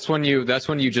right. That's when you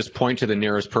just point to the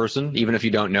nearest person, even if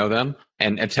you don't know them,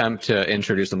 and attempt to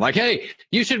introduce them. Like, hey,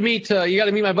 you should meet. You got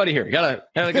to meet my buddy here. You gotta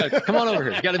come on over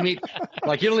here. You got to meet.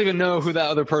 Like, you don't even know who that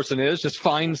other person is. Just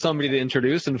find somebody to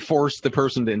introduce and force the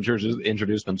person to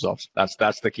introduce themselves.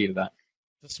 That's the key to that.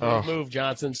 It's a smooth move,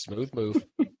 Johnson. Smooth move.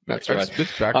 That's right.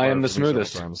 I am the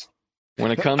smoothest.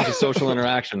 When it comes to social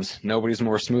interactions, nobody's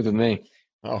more smooth than me.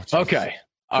 Oh, Jesus. Okay.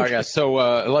 All right, guys. So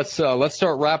let's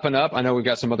start wrapping up. I know we've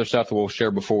got some other stuff that we'll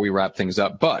share before we wrap things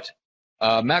up. But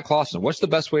Matt Clawson, what's the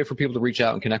best way for people to reach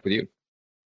out and connect with you?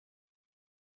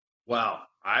 Wow.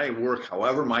 I work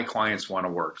however my clients want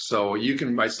to work. So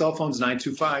my cell phone's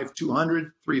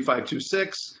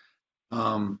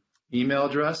 925-200-3526. Email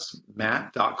address,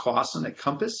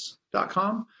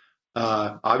 matt.clawson@compass.com.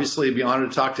 Obviously, I'd be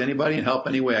honored to talk to anybody and help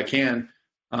any way I can.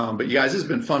 But you guys, this has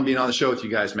been fun being on the show with you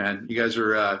guys, man. You guys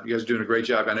are doing a great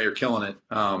job. I know you're killing it.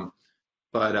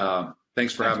 But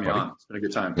thanks for having me on. It's been a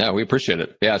good time. Yeah, we appreciate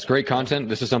it. Yeah, it's great content.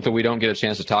 This is something we don't get a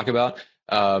chance to talk about.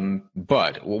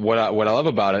 But what I love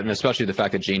about it, and especially the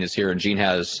fact that Gene is here, and Gene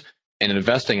has an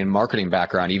investing and marketing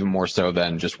background, even more so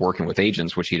than just working with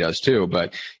agents, which he does too.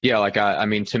 But yeah, I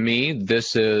mean, to me,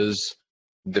 this is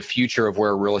the future of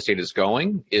where real estate is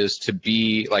going. Is to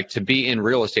be in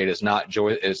real estate is not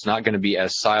going to be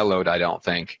as siloed, I don't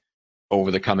think, over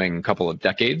the coming couple of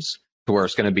decades, to where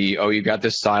it's going to be, you got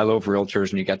this silo of realtors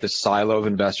and you got this silo of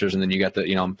investors, and then you got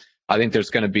I think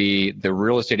there's going to be the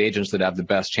real estate agents that have the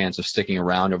best chance of sticking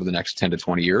around over the next 10 to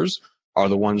 20 years are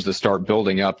the ones that start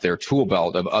building up their tool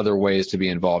belt of other ways to be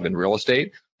involved in real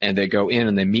estate. And they go in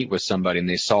and they meet with somebody and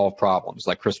they solve problems,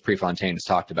 like Chris Prefontaine has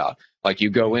talked about. Like, you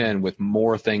go in with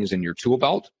more things in your tool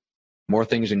belt, more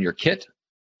things in your kit,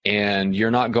 and you're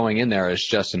not going in there as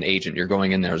just an agent. You're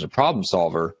going in there as a problem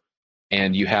solver,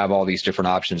 and you have all these different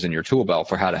options in your tool belt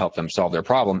for how to help them solve their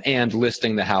problem. And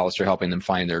listing the house or helping them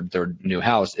find their new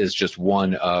house is just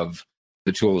one of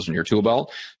the tools in your tool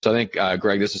belt. So I think,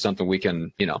 Greg, this is something we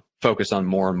can, focus on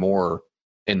more and more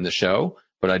in the show.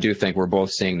 But I do think we're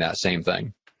both seeing that same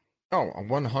thing. Oh,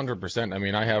 100%. I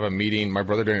mean, I have a meeting. My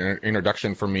brother did an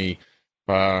introduction for me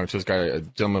to this guy, a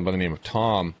gentleman by the name of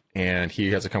Tom, and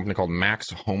he has a company called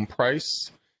Max Home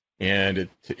Price. And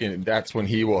that's when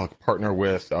he will partner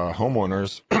with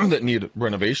homeowners that need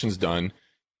renovations done.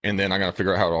 And then I got to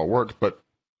figure out how it all works. But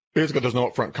basically, there's no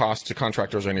upfront cost to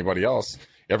contractors or anybody else.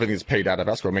 Everything is paid out of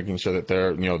escrow, making sure that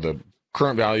they're, the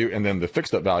current value and then the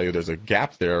fixed up value, there's a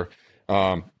gap there,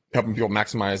 helping people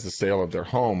maximize the sale of their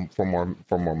home for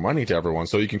more money to everyone.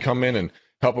 So you can come in and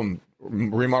help them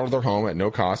remodel their home at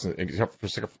no cost, except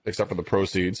for the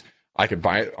proceeds. I could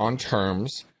buy it on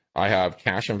terms. I have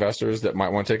cash investors that might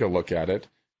want to take a look at it.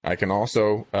 I can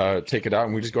also take it out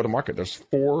and we just go to market. There's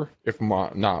 4, if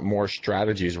not more,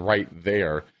 strategies right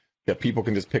there that people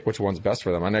can just pick which one's best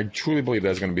for them. And I truly believe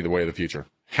that's going to be the way of the future.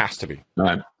 Has to be. All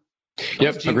right.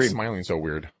 Yep, Gene's agreed. smiling so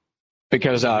weird.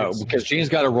 Because Gene's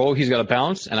got a role, he's got to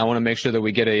bounce, and I want to make sure that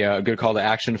we get a good call to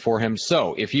action for him.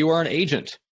 So if you are an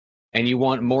agent and you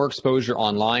want more exposure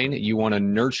online, you want to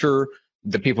nurture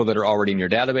the people that are already in your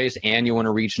database, and you want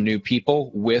to reach new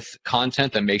people with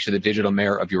content that makes you the digital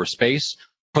mayor of your space,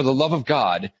 for the love of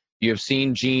God, you have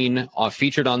seen Gene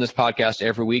featured on this podcast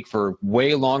every week for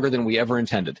way longer than we ever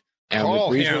intended. And the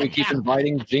reason we keep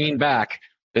inviting Gene back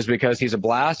is because he's a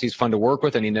blast, he's fun to work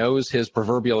with, and he knows his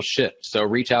proverbial shit. So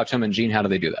reach out to him. And Gene, how do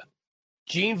they do that?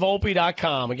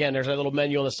 GeneVolpe.com. Again, there's a little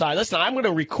menu on the side. Listen, I'm going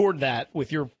to record that with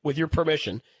your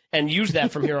permission and use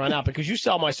that from here on out because you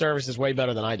sell my services way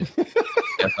better than I do.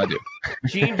 Yes, I do.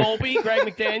 Gene Volpe, Greg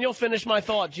McDaniel, finish my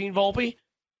thought.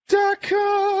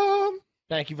 GeneVolpe.com.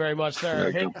 Thank you very much, sir.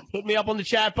 Hit me up on the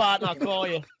chat bot and I'll call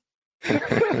you. All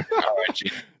right,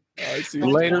 Gene.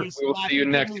 Later. We will see you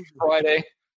next Friday.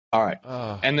 All right.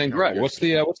 And then, Greg, what's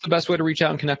the best way to reach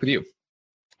out and connect with you?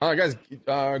 All right, guys,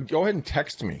 go ahead and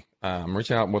text me. I'm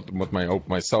reaching out with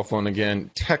my cell phone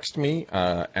again. Text me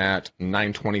at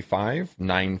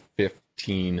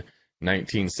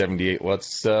 925-915-1978.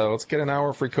 Let's get an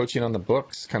hour free coaching on the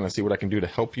books, kind of see what I can do to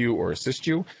help you or assist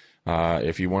you.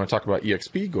 If you want to talk about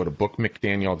EXP, go to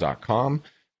bookmcdaniel.com.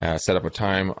 Set up a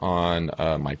time on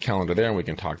my calendar there, and we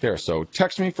can talk there. So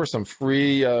text me for some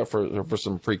free for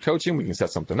some free coaching. We can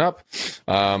set something up,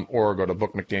 or go to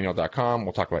bookmcdaniel.com.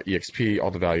 We'll talk about EXP,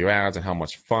 all the value adds, and how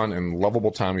much fun and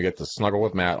lovable time you get to snuggle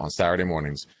with Matt on Saturday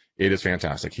mornings. It is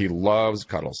fantastic. He loves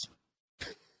cuddles.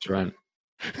 That's right.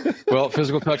 Well,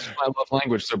 physical touch is my love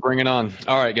language, so bring it on.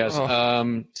 All right, guys.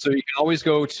 So you can always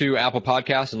go to Apple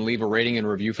Podcasts and leave a rating and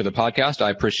review for the podcast.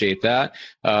 I appreciate that.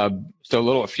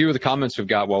 So a few of the comments we've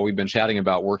got while we've been chatting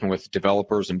about working with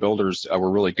developers and builders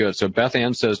were really good. So Beth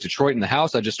Ann says, Detroit in the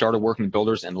house. I just started working with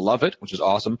builders and love it, which is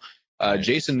awesome.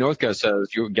 Jason Northcutt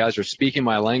says, you guys are speaking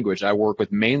my language. I work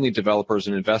with mainly developers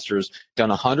and investors,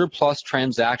 done 100+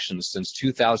 transactions since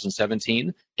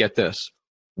 2017. Get this,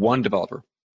 one developer.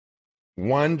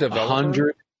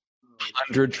 100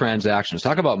 transactions.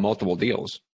 Talk about multiple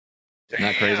deals. Isn't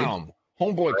that crazy?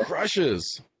 Homeboy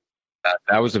crushes.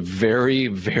 That was a very,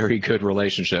 very good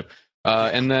relationship.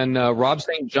 And then Rob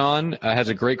St. John has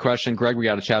a great question. Greg, we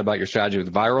got to chat about your strategy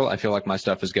with viral. I feel like my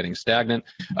stuff is getting stagnant.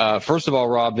 First of all,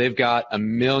 Rob, they've got a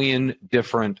million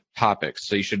different topics,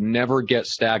 so you should never get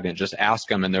stagnant. Just ask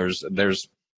them, and there's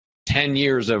 10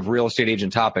 years of real estate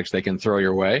agent topics they can throw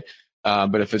your way.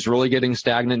 But if it's really getting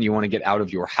stagnant and you want to get out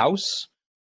of your house,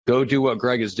 go do what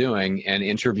Greg is doing and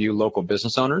interview local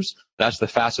business owners. That's the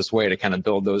fastest way to kind of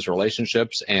build those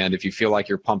relationships. And if you feel like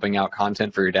you're pumping out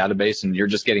content for your database and you're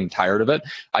just getting tired of it,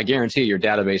 I guarantee your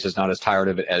database is not as tired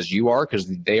of it as you are, because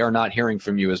they are not hearing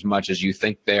from you as much as you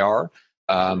think they are.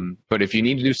 But if you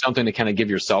need to do something to kind of give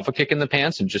yourself a kick in the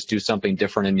pants and just do something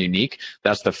different and unique,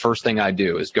 that's the first thing I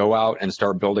do, is go out and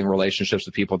start building relationships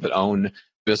with people that own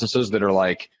businesses that are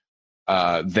like,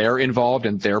 they're involved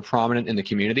and they're prominent in the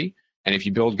community. And if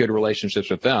you build good relationships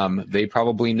with them, they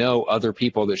probably know other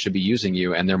people that should be using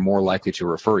you, and they're more likely to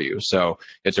refer you. So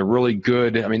it's a really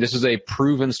good, this is a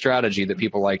proven strategy that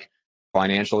people like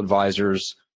financial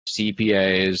advisors,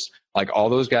 CPAs, like all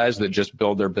those guys that just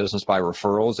build their business by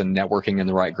referrals and networking in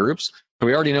the right groups. So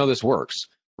we already know this works.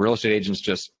 Real estate agents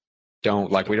just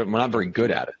don't, we're not very good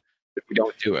at it. We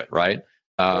don't do it, right?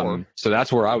 So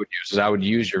that's where I would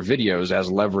use your videos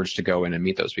as leverage to go in and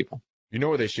meet those people. You know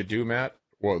what they should do, Matt?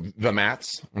 Well, the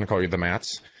Matts. I'm going to call you the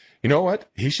Matts. You know what?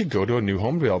 He should go to a new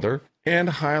home builder and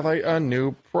highlight a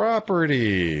new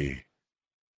property.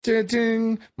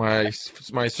 Ding. My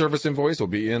service invoice will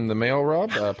be in the mail,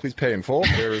 Rob. Please pay in full.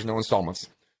 There is no installments.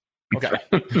 Okay.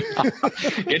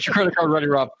 Get your credit card ready,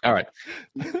 Rob. All right.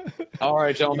 All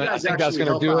right, gentlemen. I think that's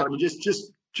going to do it.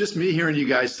 Just me hearing you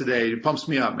guys today, it pumps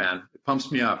me up, man. It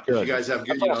pumps me up. Good. You guys have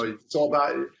good, it's all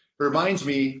about, it reminds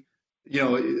me,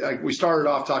 like we started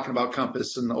off talking about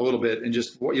Compass and a little bit and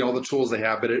just, all the tools they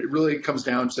have, but it really comes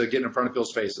down to getting in front of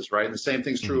people's faces, right? And the same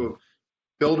thing's true of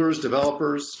builders,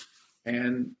 developers,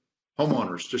 and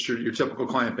homeowners, just your typical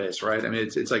client base, right?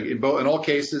 It's like in all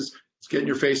cases, it's getting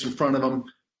your face in front of them,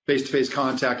 face-to-face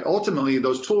contact. Ultimately,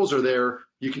 those tools are there.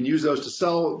 You can use those to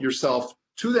sell yourself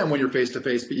to them when you're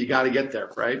face-to-face, but you got to get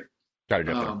there, right? Got to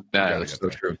get there. That's so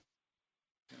true.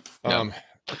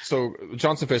 So,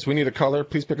 Johnson Face, we need a color.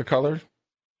 Please pick a color.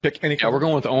 Pick any color. Yeah, we're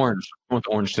going with orange. We're going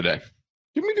with orange today.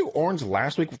 Didn't we do orange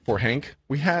last week for Hank?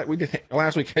 We did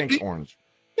last week Hank's orange.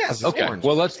 Yes, okay. Orange.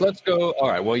 Well, let's go. All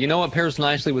right. Well, you know what pairs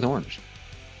nicely with orange?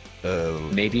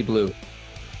 Navy blue.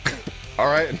 All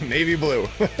right, navy blue.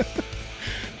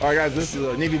 All right, guys, this is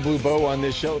a Navy Blue Bow on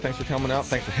this show. Thanks for coming out.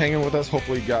 Thanks for hanging with us.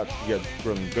 Hopefully you got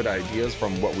some good ideas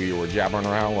from what we were jabbering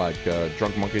around like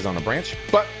drunk monkeys on a branch.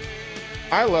 But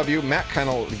I love you. Matt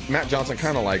Johnson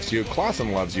kind of likes you.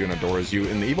 Clawson loves you and adores you.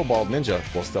 And the Evil Bald Ninja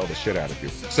will sell the shit out of you.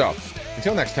 So,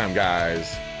 until next time,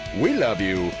 guys, we love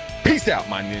you. Peace out,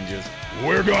 my ninjas.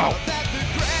 We're gone.